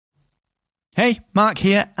Hey, Mark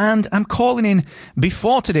here, and I'm calling in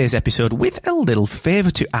before today's episode with a little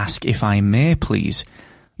favour to ask, if I may, please.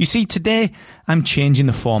 You see, today I'm changing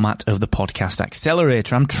the format of the Podcast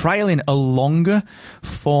Accelerator. I'm trialling a longer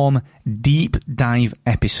form deep dive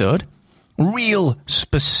episode, real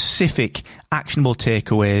specific actionable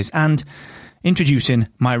takeaways, and introducing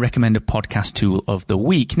my recommended podcast tool of the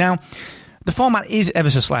week. Now, the format is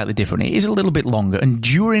ever so slightly different. It is a little bit longer, and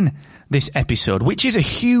during this episode, which is a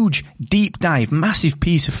huge, deep dive, massive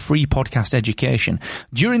piece of free podcast education,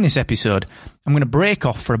 during this episode, I'm going to break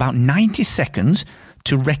off for about 90 seconds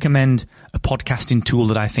to recommend a podcasting tool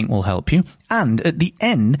that I think will help you. And at the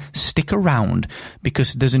end, stick around,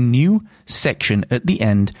 because there's a new section at the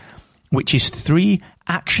end, which is 3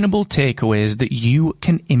 actionable takeaways that you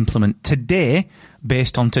can implement today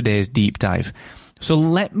based on today's deep dive. So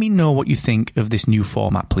let me know what you think of this new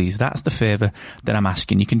format, please. That's the favour that I'm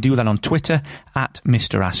asking. You can do that on Twitter at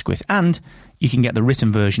Mr. Asquith, and you can get the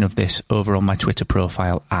written version of this over on my Twitter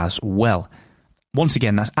profile as well. Once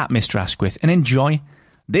again, that's at Mr. Asquith, and enjoy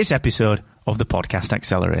this episode of the Podcast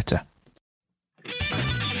Accelerator.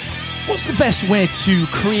 What's the best way to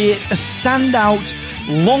create a standout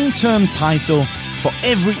long-term title for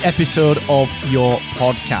every episode of your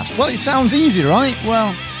podcast? Well, it sounds easy, right?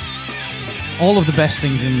 Well, all of the best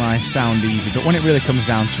things in life sound easy, but when it really comes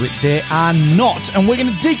down to it, they are not. And we're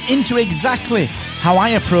going to dig into exactly how I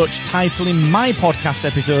approach titling my podcast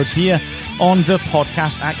episodes here on the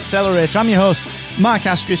Podcast Accelerator. I'm your host, Mark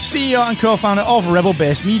Asquith, CEO and co-founder of Rebel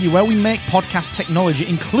Base Media, where we make podcast technology,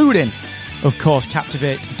 including, of course,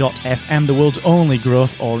 Captivate.fm, the world's only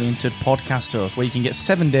growth-oriented podcast host, where you can get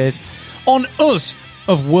 7 days on us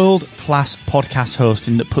of world-class podcast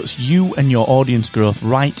hosting that puts you and your audience growth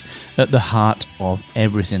right at the heart of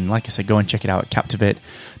everything. Like I said, go and check it out at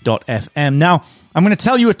Captivate.fm. Now, I'm going to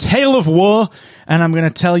tell you a tale of woe, and I'm going to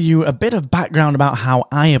tell you a bit of background about how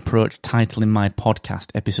I approach titling my podcast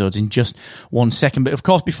episodes in just 1 second. But of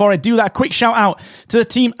course, before I do that, a quick shout out to the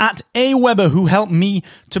team at Aweber who helped me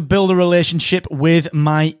to build a relationship with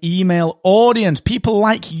my email audience. People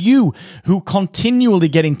like you who continually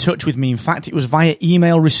get in touch with me. In fact, it was via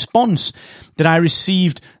email response that I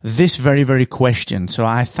received this very, very question. So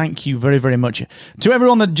I thank you very, very much to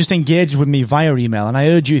everyone that just engaged with me via email. And I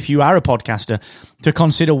urge you, if you are a podcaster, to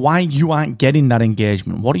consider why you aren't getting that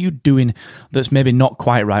engagement. What are you doing that's maybe not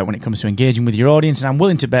quite right when it comes to engaging with your audience? And I'm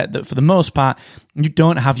willing to bet that for the most part, you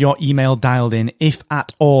don't have your email dialed in, if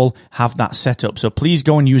at all have that set up. So please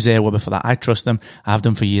go and use Aweber for that. I trust them. I have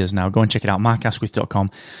done for years now. Go and check it out,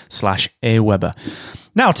 markasquith.com/Aweber.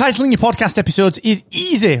 Now, titling your podcast episodes is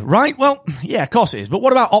easy, right? Well, yeah, of course it is. But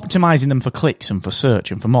what about optimizing them for clicks and for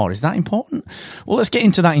search and for more? Is that important? Well, let's get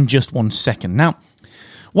into that in just 1 second. Now,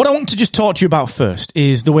 what I want to just talk to you about first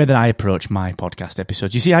is the way that I approach my podcast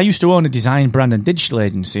episodes. You see, I used to own a design, brand and digital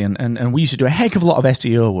agency, and we used to do a heck of a lot of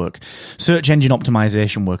SEO work, search engine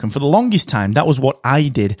optimization work. And for the longest time, that was what I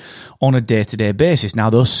did on a day-to-day basis. Now,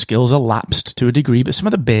 those skills are lapsed to a degree, but some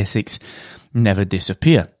of the basics never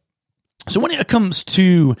disappear. So when it comes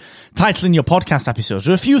to titling your podcast episodes,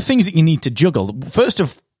 there are a few things that you need to juggle. First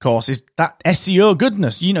of course, is that SEO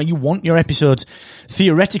goodness. You know, you want your episodes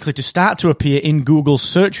theoretically to start to appear in Google's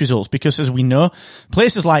search results, because as we know,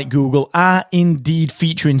 places like Google are indeed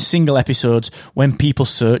featuring single episodes when people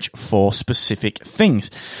search for specific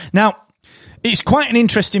things. Now, it's quite an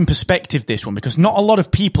interesting perspective, this one, because not a lot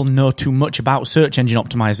of people know too much about search engine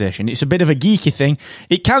optimization. It's a bit of a geeky thing.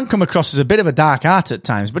 It can come across as a bit of a dark art at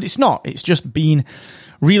times, but it's not. It's just been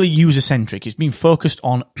really user-centric. It's been focused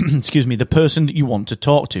on, the person that you want to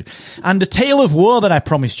talk to. And the tale of woe that I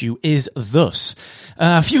promised you is thus.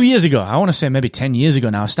 A few years ago, I want to say maybe 10 years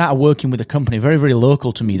ago now, I started working with a company very, very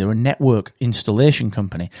local to me. They're a network installation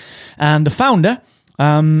company. And the founder,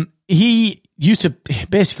 he used to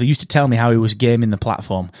tell me how he was gaming the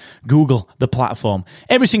platform, Google, the platform.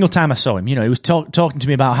 Every single time I saw him, he was talking to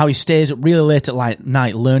me about how he stays up really late at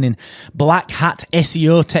night learning black hat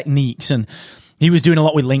SEO techniques, and he was doing a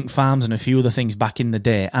lot with link farms and a few other things back in the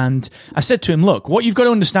day. And I said to him, look, what you've got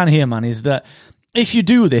to understand here, man, is that if you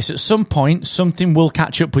do this, at some point, something will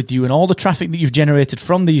catch up with you, and all the traffic that you've generated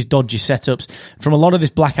from these dodgy setups, from a lot of this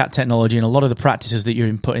black hat technology and a lot of the practices that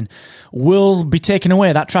you're inputting, will be taken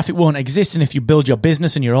away. That traffic won't exist, and if you build your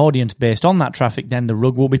business and your audience based on that traffic, then the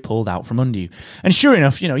rug will be pulled out from under you. And sure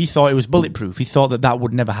enough, he thought it was bulletproof. He thought that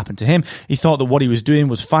would never happen to him. He thought that what he was doing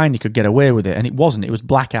was fine. He could get away with it, and it wasn't. It was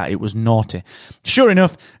black hat. It was naughty. Sure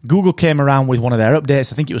enough, Google came around with one of their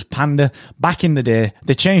updates. I think it was Panda. Back in the day,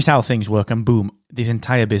 they changed how things work, and boom, this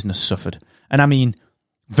entire business suffered. And I mean,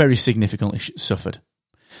 very significantly suffered.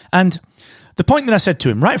 And the point that I said to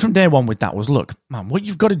him right from day one with that was, look, man, what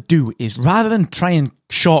you've got to do is rather than try and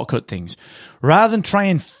shortcut things, rather than try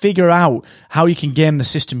and figure out how you can game the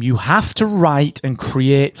system, you have to write and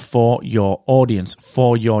create for your audience,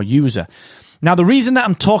 for your user. Now, the reason that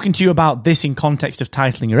I'm talking to you about this in context of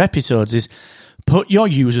titling your episodes is put your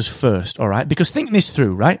users first, all right? Because think this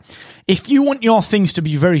through, right? If you want your things to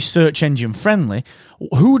be very search engine friendly,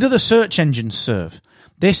 who do the search engines serve?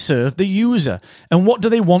 They serve the user. And what do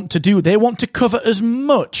they want to do? They want to cover as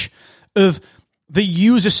much of the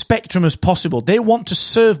user spectrum as possible. They want to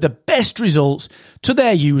serve the best results to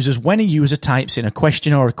their users when a user types in a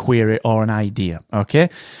question or a query or an idea, okay?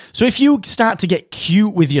 So if you start to get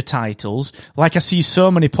cute with your titles, like I see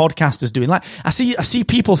so many podcasters doing, like I see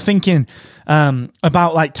people thinking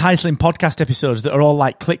about like titling podcast episodes that are all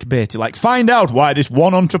like clickbaity, like find out why this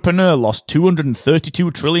one entrepreneur lost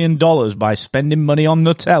 $232 trillion by spending money on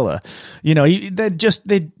Nutella. You know,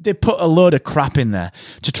 they put a load of crap in there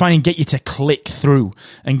to try and get you to click through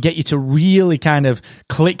and get you to really kind of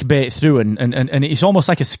clickbait through, and it's almost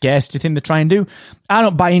like a scarcity thing they try and do. I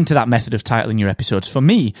don't buy into that method of titling your episodes. For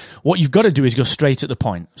me, what you've got to do is go straight at the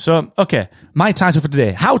point. So, okay, my title for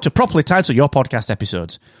today, how to properly title your podcast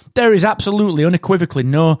episodes. There is absolutely, unequivocally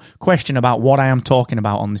no question about what I am talking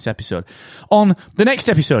about on this episode. On the next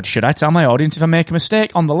episode, should I tell my audience if I make a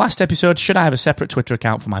mistake? On the last episode, should I have a separate Twitter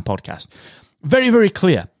account for my podcast? Very, very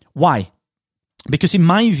clear. Why? Because in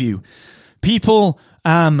my view, people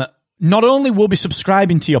not only will be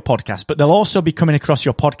subscribing to your podcast, but they'll also be coming across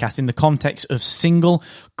your podcast in the context of single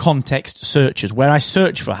context searches, where I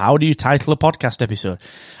search for how do you title a podcast episode.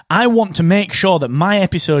 I want to make sure that my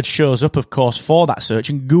episode shows up, of course, for that search,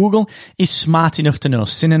 and Google is smart enough to know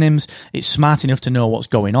synonyms. It's smart enough to know what's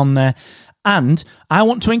going on there. And I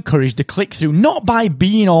want to encourage the click-through, not by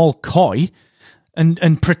being all coy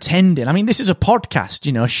and pretending. I mean, this is a podcast,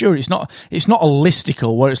 you know, sure, it's not a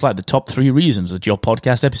listicle where it's like the top 3 reasons that your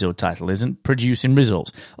podcast episode title isn't producing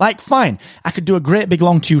results. Like, fine, I could do a great big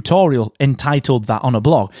long tutorial entitled that on a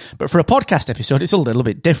blog, but for a podcast episode, it's a little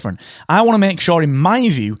bit different. I want to make sure, in my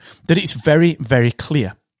view, that it's very, very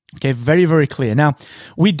clear. Okay, very, very clear. Now,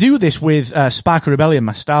 we do this with Spark of Rebellion,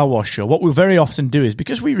 my Star Wars show. What we very often do is,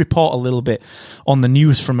 because we report a little bit on the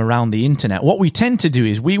news from around the internet, what we tend to do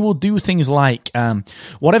is we will do things like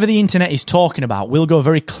whatever the internet is talking about, we'll go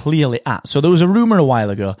very clearly at. So there was a rumor a while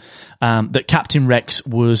ago that Captain Rex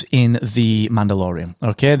was in The Mandalorian.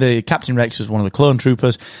 Okay, the Captain Rex was one of the clone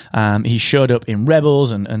troopers. He showed up in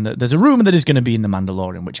Rebels, and there's a rumor that he's going to be in The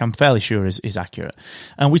Mandalorian, which I'm fairly sure is accurate.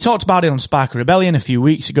 And we talked about it on Spark of Rebellion a few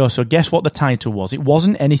weeks ago. So guess what the title was? It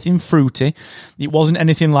wasn't anything fruity. It wasn't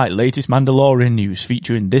anything like latest Mandalorian news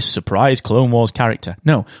featuring this surprise Clone Wars character.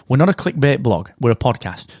 No, we're not a clickbait blog. We're a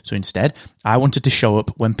podcast. So instead, I wanted to show up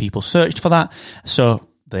when people searched for that. So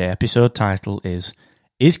the episode title is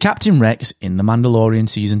Captain Rex in The Mandalorian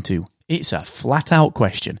Season 2? It's a flat-out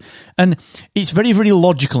question. And it's very, very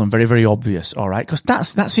logical and very, very obvious, all right? Because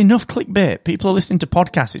that's enough clickbait. People are listening to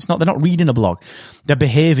podcasts. They're not reading a blog. They're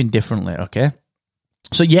behaving differently, okay?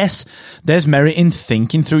 So yes, there's merit in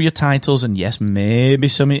thinking through your titles, and yes, maybe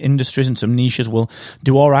some industries and some niches will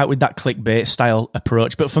do all right with that clickbait style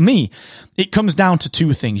approach. But for me, it comes down to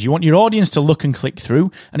 2 things. You want your audience to look and click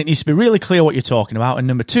through, and it needs to be really clear what you're talking about. And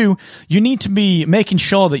number 2, you need to be making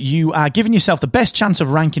sure that you are giving yourself the best chance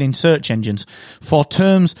of ranking in search engines for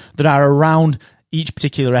terms that are around each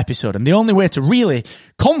particular episode. And the only way to really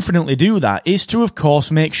confidently do that is to, of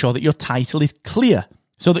course, make sure that your title is clear,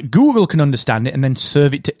 so that Google can understand it and then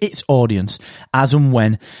serve it to its audience as and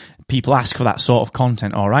when people ask for that sort of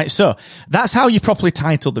content, all right? So that's how you properly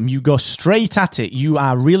title them. You go straight at it. You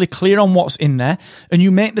are really clear on what's in there, and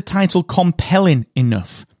you make the title compelling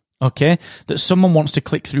enough, okay, that someone wants to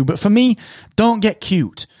click through. But for me, don't get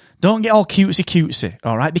cute. Don't get all cutesy,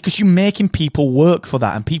 all right? Because you're making people work for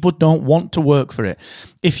that, and people don't want to work for it.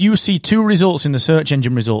 If you see 2 results in the search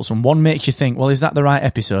engine results, and one makes you think, well, is that the right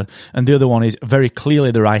episode? And the other one is very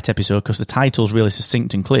clearly the right episode because the title's really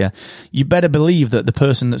succinct and clear, you better believe that the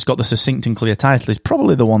person that's got the succinct and clear title is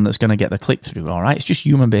probably the one that's going to get the click-through, all right? It's just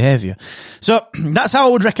human behavior. So that's how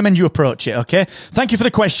I would recommend you approach it, okay? Thank you for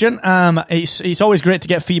the question. It's always great to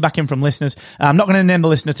get feedback in from listeners. I'm not going to name the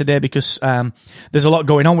listener today because there's a lot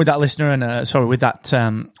going on with that listener and with that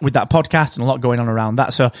podcast, and a lot going on around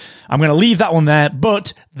that. So I'm going to leave that one there,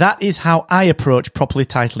 but that is how I approach properly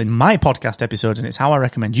titling my podcast episodes, and it's how I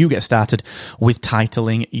recommend you get started with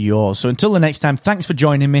titling yours. So until the next time, thanks for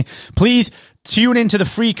joining me. Please Tune into the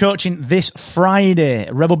free coaching this Friday.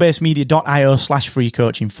 rebelbasemedia.io/free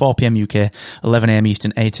coaching, 4 p.m. UK, 11 a.m.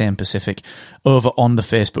 Eastern, 8 a.m. Pacific, over on the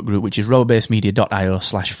Facebook group, which is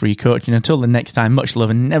rebelbasemedia.io/free coaching. Until the next time, much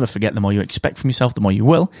love, and never forget, the more you expect from yourself, the more you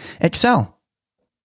will excel.